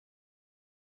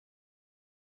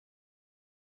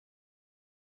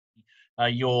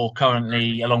You're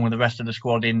currently, along with the rest of the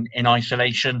squad, in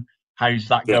isolation. How's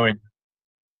that Yeah, going?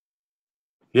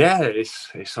 yeah,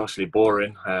 it's obviously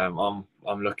boring. I'm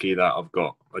lucky that I've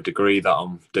got a degree that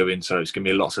I'm doing, so it's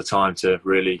giving me lots of time to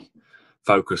really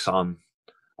focus on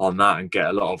that and get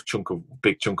a lot of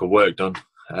big chunk of work done.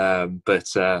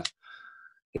 But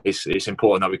it's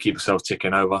important that we keep ourselves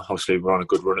ticking over. Obviously, we're on a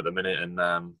good run at the minute,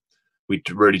 and we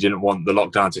really didn't want the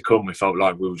lockdown to come. We felt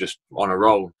like we were just on a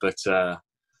roll, but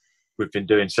we've been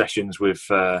doing sessions with.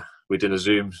 We did a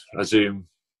Zoom,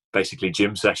 basically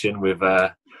gym session with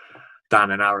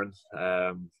Dan and Aaron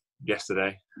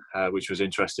yesterday, which was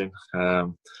interesting. A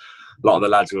lot of the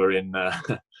lads were in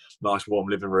nice warm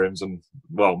living rooms, and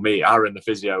well, me, Aaron, the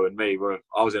physio, and me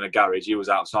I was in a garage. He was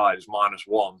outside. It was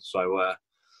 -1, so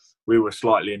we were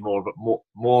slightly in more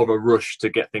of a rush to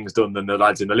get things done than the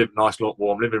lads in the nice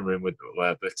warm living room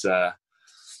were. But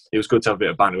it was good to have a bit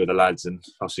of banter with the lads, and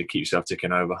obviously keep yourself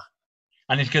ticking over.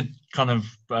 And it's good, kind of.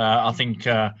 I think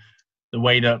the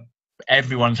way that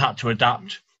everyone's had to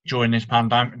adapt during this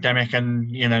pandemic, and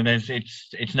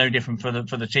it's no different for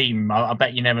the team. I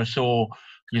bet you never saw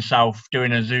yourself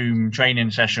doing a Zoom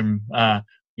training session.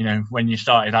 When you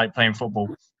started out playing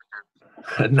football.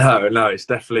 No, it's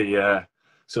definitely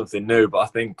something new. But I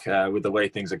think with the way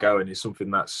things are going, it's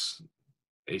something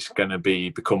it's going to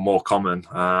become more common,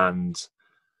 and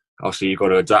obviously you've got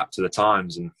to adapt to the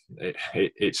times, and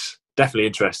it's definitely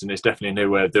interesting. It's definitely a new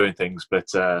way of doing things,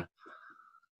 but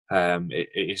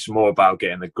it's more about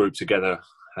getting the group together,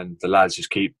 and the lads just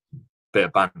keep a bit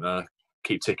of banter,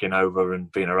 keep ticking over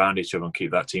and being around each other and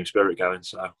keep that team spirit going.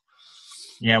 So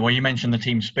yeah, well, you mentioned the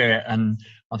team spirit, and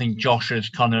I think Josh has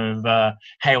kind of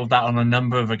hailed that on a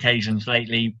number of occasions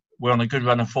lately. We're on a good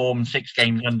run of form, 6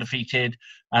 games undefeated,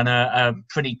 and a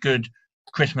pretty good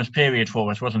Christmas period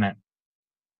for us, wasn't it?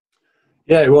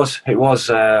 yeah, it was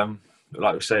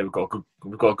like we say, we've got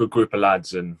a good group of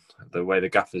lads, and the way the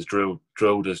gaffers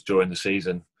drilled us during the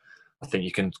season, I think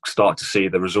you can start to see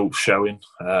the results showing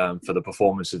for the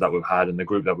performances that we've had and the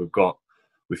group that we've got.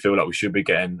 We feel like we should be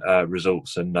getting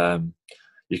results, and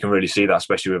you can really see that,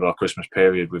 especially with our Christmas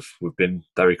period. We've been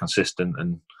very consistent,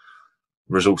 and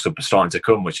results are starting to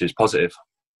come, which is positive.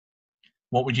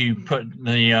 What would you put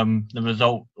the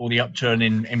result or the upturn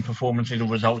in performances or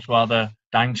results rather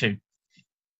down to?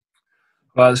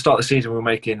 Well, at the start of the season, we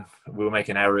were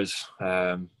making errors,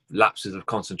 lapses of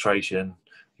concentration,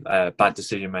 bad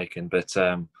decision making. But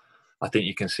I think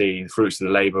you can see the fruits of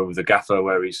the labour with the gaffer,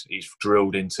 where he's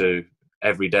drilled into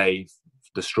every day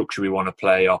the structure we want to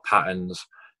play, our patterns,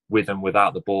 with and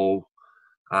without the ball.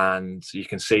 And you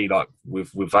can see, like,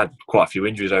 we've had quite a few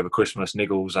injuries over Christmas,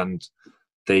 niggles, and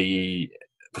the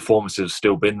performances have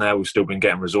still been there. We've still been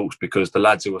getting results because the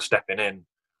lads who are stepping in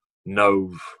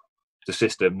know the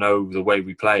system, know the way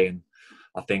we play. And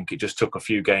I think it just took a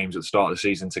few games at the start of the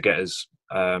season to get us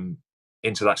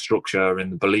into that structure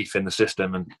and the belief in the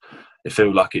system. And it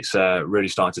feels like it's really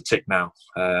starting to tick now,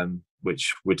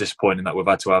 which we're disappointed that we've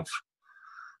had to have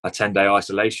a 10-day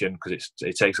isolation because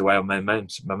it takes away our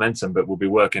momentum. But we'll be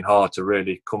working hard to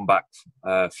really come back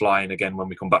flying again when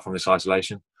we come back from this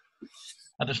isolation.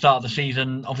 At the start of the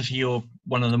season, obviously you're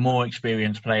one of the more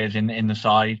experienced players in the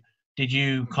side. Did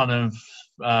you kind of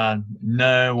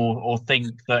know or think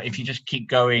that if you just keep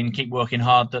going, keep working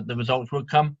hard, that the results would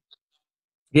come?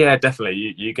 Yeah,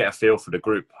 definitely. You get a feel for the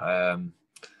group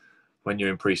when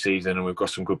you're in pre-season, and we've got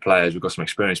some good players, we've got some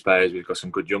experienced players, we've got some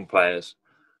good young players,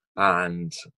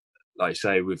 and like I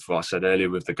say, with what I said earlier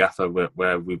with the gaffer,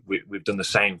 where we've done the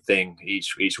same thing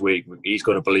each week. He's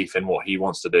got a belief in what he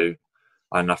wants to do,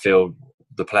 and I feel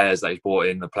the players that he's brought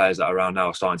in, the players that are around now,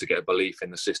 are starting to get a belief in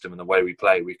the system and the way we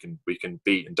play. We can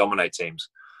beat and dominate teams,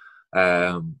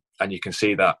 and you can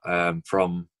see that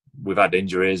from we've had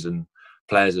injuries and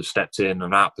players have stepped in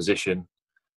and out of position,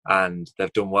 and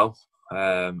they've done well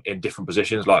in different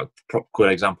positions. Like good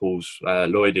examples,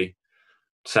 Lloydie,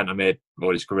 centre mid,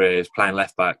 all his career is playing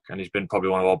left back, and he's been probably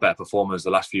one of our better performers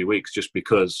the last few weeks, just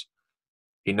because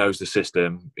he knows the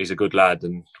system. He's a good lad,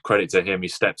 and credit to him, he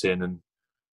stepped in, and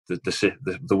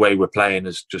the way we're playing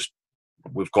is just,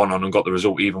 we've gone on and got the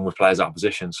result even with players out of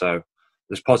position. So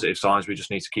there's positive signs. We just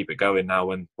need to keep it going now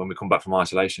when we come back from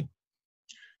isolation.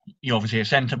 You're obviously a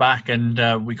centre back,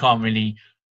 and we can't really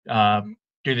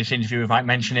do this interview without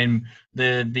mentioning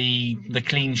the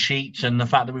clean sheets and the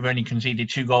fact that we've only conceded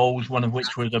 2 goals, one of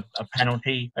which was a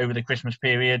penalty over the Christmas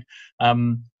period.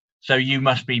 So you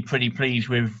must be pretty pleased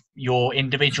with your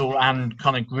individual and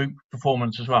kind of group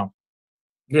performance as well.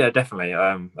 Yeah, definitely.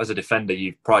 As a defender,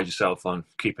 you pride yourself on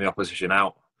keeping the opposition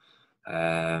out.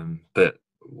 But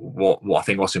what I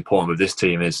think what's important with this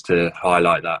team is to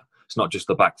highlight that it's not just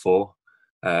the back four.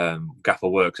 Gaffer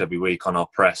works every week on our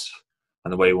press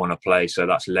and the way we want to play. So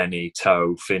that's Lenny,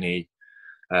 Toe, Finney,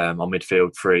 our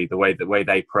midfield three. The way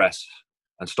they press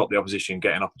and stop the opposition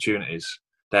getting opportunities,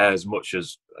 they're as much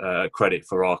as credit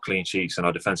for our clean sheets and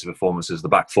our defensive performances. The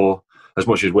back four, as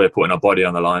much as we're putting our body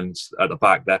on the lines at the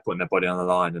back, they're putting their body on the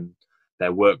line, and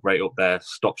their work rate up there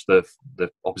stops the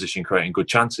opposition creating good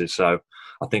chances. So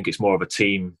I think it's more of a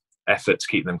team effort to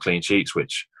keep them clean sheets,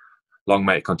 which long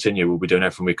may it continue. We'll be doing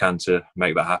everything we can to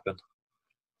make that happen.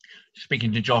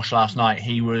 Speaking to Josh last night,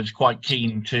 he was quite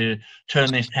keen to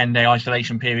turn this 10-day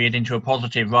isolation period into a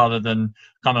positive rather than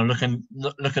kind of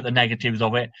look at the negatives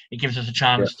of it. It gives us a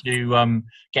chance to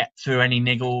get through any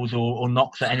niggles or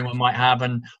knocks that anyone might have,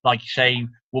 and like you say,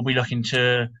 we'll be looking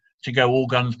to go all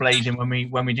guns blazing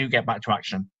when we do get back to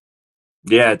action.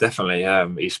 Yeah,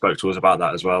 definitely. He spoke to us about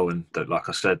that as well, and like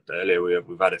I said earlier,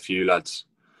 we've had a few lads,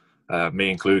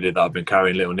 me included, that have been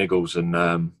carrying little niggles,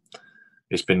 and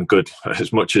it's been good.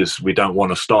 As much as we don't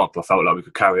want to stop, I felt like we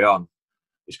could carry on.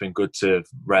 It's been good to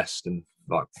rest, and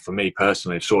like for me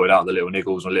personally, I've sorted out the little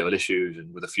niggles and little issues,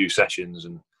 and with a few sessions,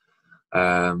 and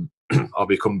I'll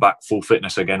be coming back full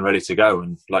fitness again, ready to go.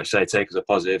 And like I say, take as a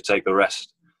positive, take the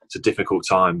rest. It's a difficult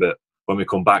time, but when we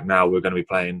come back now, we're going to be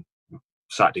playing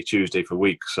Saturday, Tuesday for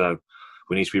weeks, so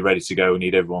we need to be ready to go. We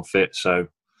need everyone fit, so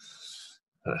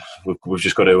we've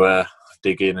just got to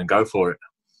dig in and go for it.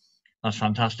 That's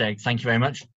fantastic. Thank you very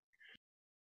much.